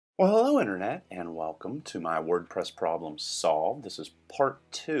Well, hello Internet, and welcome to my WordPress Problems Solved. This is part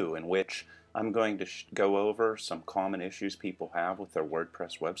 2, in which I'm going to go over some common issues people have with their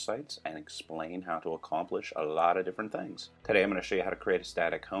WordPress websites and explain how to accomplish a lot of different things. Today I'm going to show you how to create a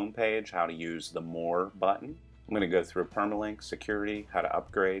static home page, how to use the More button. I'm going to go through permalinks, security, how to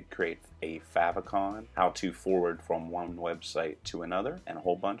upgrade, create a Favicon, how to forward from one website to another, and a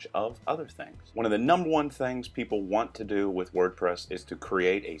whole bunch of other things. One of the #1 things people want to do with WordPress is to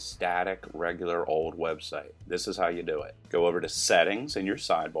create a static, regular, old website. This is how you do it. Go over to Settings in your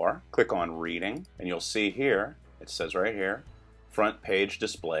sidebar, click on Reading, and you'll see here, it says right here, Front Page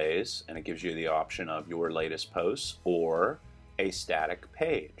Displays, and it gives you the option of your latest posts or a static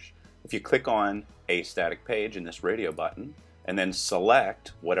page. If you click on a static page in this radio button and then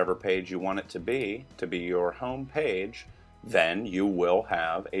select whatever page you want it to be your home page, then you will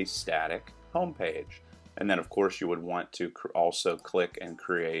have a static home page. And then of course you would want to also click and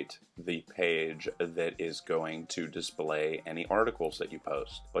create the page that is going to display any articles that you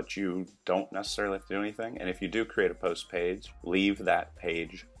post. But you don't necessarily have to do anything, and if you do create a post page, leave that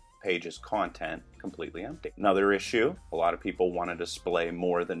page's content completely empty. Another issue, a lot of people want to display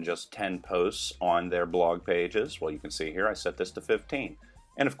more than just 10 posts on their blog pages. Well, you can see here I set this to 15.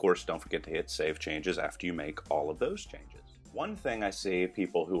 And of course, don't forget to hit Save Changes after you make all of those changes. One thing I see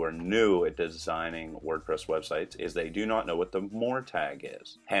people who are new at designing WordPress websites is they do not know what the More tag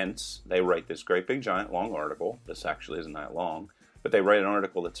is. Hence, they write this great big giant long article. This actually isn't that long. But they write an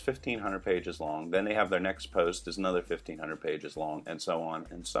article that's 1,500 pages long, then they have their next post is another 1,500 pages long, and so on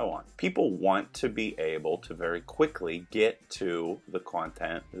and so on. People want to be able to very quickly get to the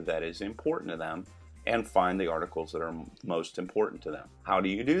content that is important to them and find the articles that are most important to them. How do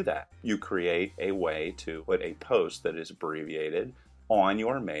you do that? You create a way to put a post that is abbreviated on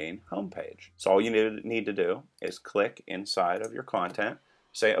your main homepage. So all you need to do is click inside of your content,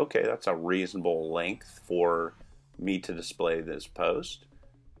 say, okay, that's a reasonable length for me to display this post,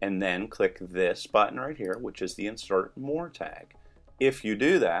 and then click this button right here, which is the Insert More tag. If you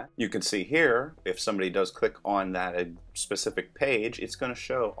do that, you can see here, if somebody does click on that specific page, it's going to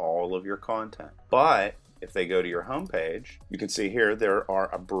show all of your content. But if they go to your home page, you can see here there are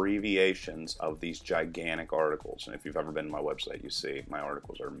abbreviations of these gigantic articles. And if you've ever been to my website, you see my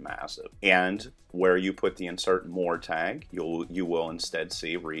articles are massive. And where you put the Insert More tag, you will instead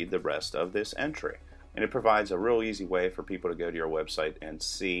read the rest of this entry. And it provides a real easy way for people to go to your website and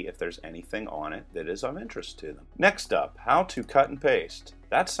see if there's anything on it that is of interest to them. Next up, how to cut and paste.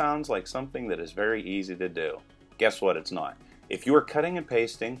 That sounds like something that is very easy to do. Guess what? It's not. If you are cutting and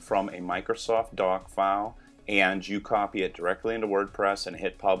pasting from a Microsoft doc file and you copy it directly into WordPress and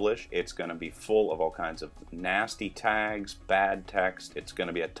hit publish, it's going to be full of all kinds of nasty tags, bad text. It's going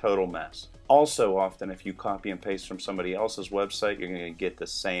to be a total mess. Also, often if you copy and paste from somebody else's website, you're going to get the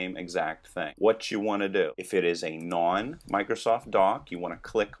same exact thing. What you want to do, if it is a non-Microsoft doc, you want to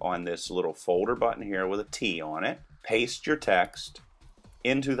click on this little folder button here with a T on it, paste your text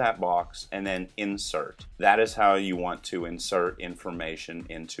into that box, and then insert. That is how you want to insert information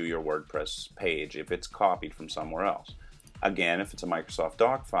into your WordPress page if it's copied from somewhere else. Again, if it's a Microsoft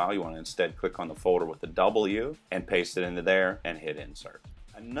doc file, you want to instead click on the folder with the W and paste it into there and hit insert.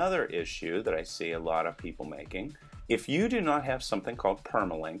 Another issue that I see a lot of people making, if you do not have something called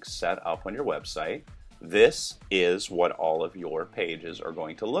permalinks set up on your website, this is what all of your pages are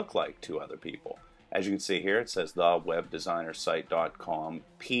going to look like to other people. As you can see here, it says thewebdesignersite.com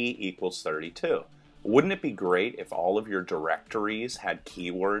p = 32. Wouldn't it be great if all of your directories had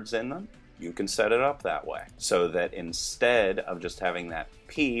keywords in them? You can set it up that way so that instead of just having that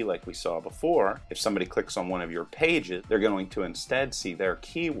P like we saw before, if somebody clicks on one of your pages, they're going to instead see their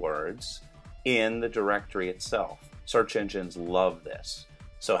keywords in the directory itself. Search engines love this.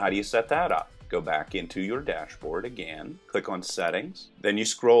 So how do you set that up? Go back into your dashboard again, click on Settings, then you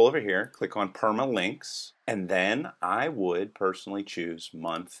scroll over here, click on Permalinks, and then I would personally choose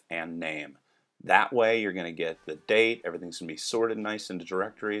month and name. That way you're going to get the date, everything's going to be sorted nice into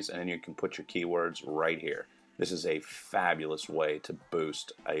directories, and then you can put your keywords right here. This is a fabulous way to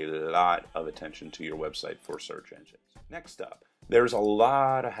boost a lot of attention to your website for search engines. Next up, there's a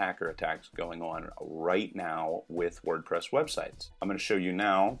lot of hacker attacks going on right now with WordPress websites. I'm going to show you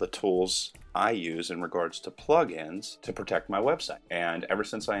now the tools I use in regards to plugins to protect my website. And ever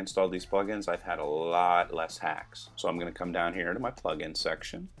since I installed these plugins, I've had a lot less hacks. So I'm going to come down here to my plugin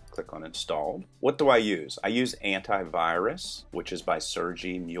section, click on Installed. What do I use? I use Antivirus, which is by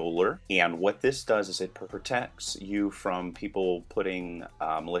Sergey Mueller. And what this does is it protects you from people putting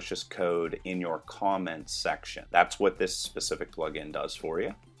malicious code in your comments section. That's what this specific plugin does for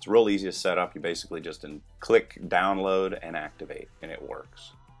you. It's real easy to set up. You basically just click download and activate, and it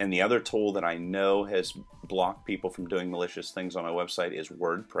works. And the other tool that I know has blocked people from doing malicious things on my website is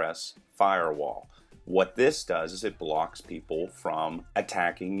WordPress Firewall. What this does is it blocks people from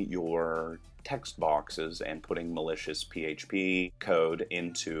attacking your text boxes and putting malicious PHP code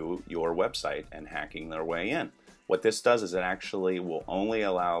into your website and hacking their way in. What this does is it actually will only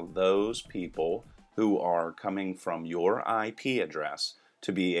allow those people who are coming from your IP address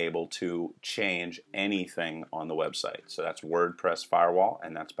to be able to change anything on the website. So that's WordPress Firewall,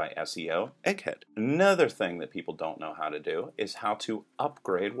 and that's by SEO Egghead. Another thing that people don't know how to do is how to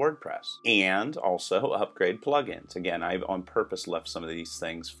upgrade WordPress and also upgrade plugins. Again, I've on purpose left some of these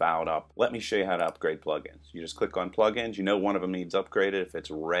things fouled up. Let me show you how to upgrade plugins. You just click on plugins. You know one of them needs upgraded if it's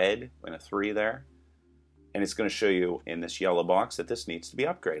red and a 3 there. And it's going to show you in this yellow box that this needs to be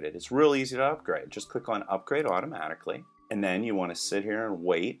upgraded. It's real easy to upgrade. Just click on Upgrade Automatically. And then you want to sit here and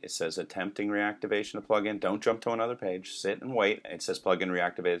wait. It says attempting reactivation of plugin. Don't jump to another page. Sit and wait. It says plugin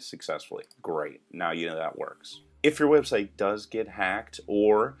reactivated successfully. Great. Now you know that works. If your website does get hacked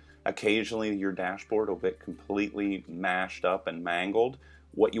or occasionally your dashboard will get completely mashed up and mangled,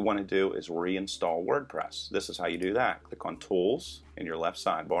 what you want to do is reinstall WordPress. This is how you do that. Click on Tools in your left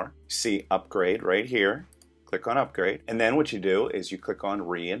sidebar. See Upgrade right here. Click on Upgrade, and then what you do is you click on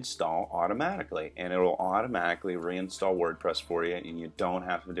Reinstall Automatically, and it will automatically reinstall WordPress for you, and you don't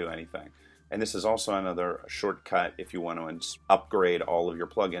have to do anything. And this is also another shortcut if you want to upgrade all of your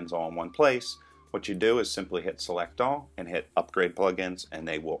plugins all in one place. What you do is simply hit Select All and hit Upgrade Plugins, and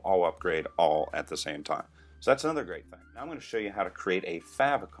they will all upgrade all at the same time. So that's another great thing. Now I'm going to show you how to create a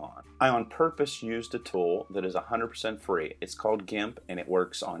favicon. I on purpose used a tool that is 100% free. It's called GIMP, and it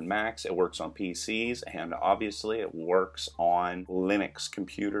works on Macs, it works on PCs, and obviously it works on Linux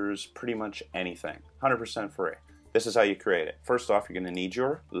computers, pretty much anything. 100% free. This is how you create it. First off, you're going to need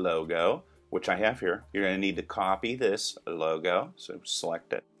your logo, which I have here. You're going to need to copy this logo. So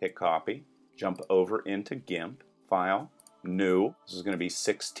select it, hit copy, jump over into GIMP, File, New. This is going to be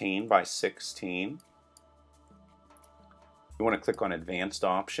 16 by 16. You want to click on Advanced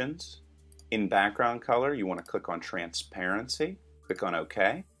Options. In background color, you want to click on Transparency. Click on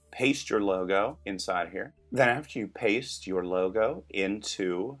OK. Paste your logo inside here. Then after you paste your logo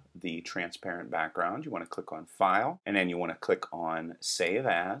into the transparent background, you want to click on File, and then you want to click on Save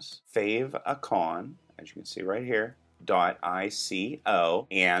As, Favicon, as you can see right here, .ico,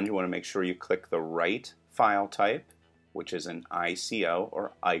 and you want to make sure you click the right file type, which is an ICO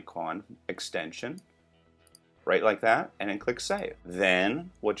or icon extension. Right like that, and then click Save.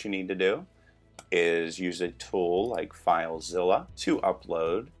 Then what you need to do is use a tool like FileZilla to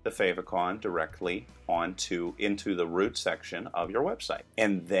upload the favicon directly into the root section of your website.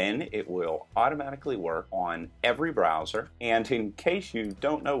 And then it will automatically work on every browser. And in case you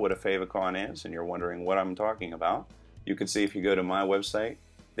don't know what a favicon is and you're wondering what I'm talking about, you can see if you go to my website,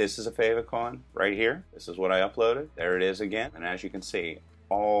 this is a favicon right here. This is what I uploaded. There it is again. And as you can see,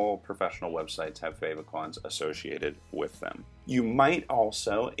 all professional websites have favicons associated with them. You might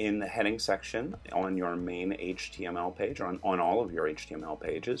also, in the heading section on your main HTML page, or on all of your HTML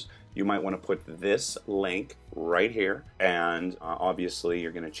pages, you might want to put this link right here, and obviously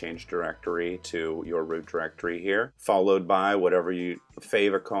you're going to change directory to your root directory here, followed by whatever you,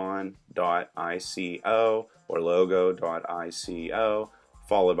 favicon.ico or logo.ico,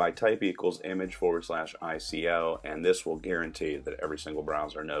 followed by type equals image/ICO, and this will guarantee that every single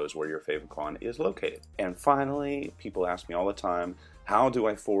browser knows where your favicon is located. And finally, people ask me all the time, how do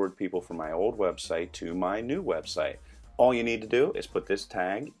I forward people from my old website to my new website? All you need to do is put this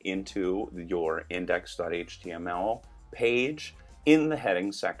tag into your index.html page in the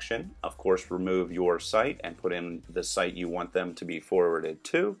heading section. Of course, remove your site and put in the site you want them to be forwarded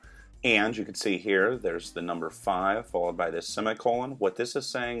to. And you can see here, there's the number 5 followed by this semicolon. What this is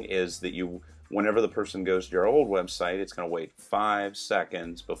saying is that whenever the person goes to your old website, it's going to wait 5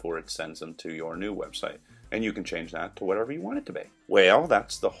 seconds before it sends them to your new website. And you can change that to whatever you want it to be. Well,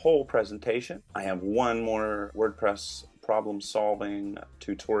 that's the whole presentation. I have one more WordPress problem-solving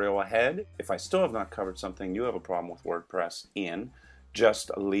tutorial ahead. If I still have not covered something you have a problem with WordPress in,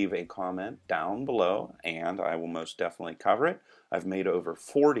 just leave a comment down below and I will most definitely cover it. I've made over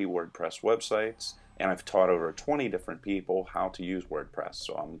 40 WordPress websites and I've taught over 20 different people how to use WordPress,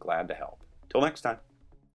 so I'm glad to help. Till next time.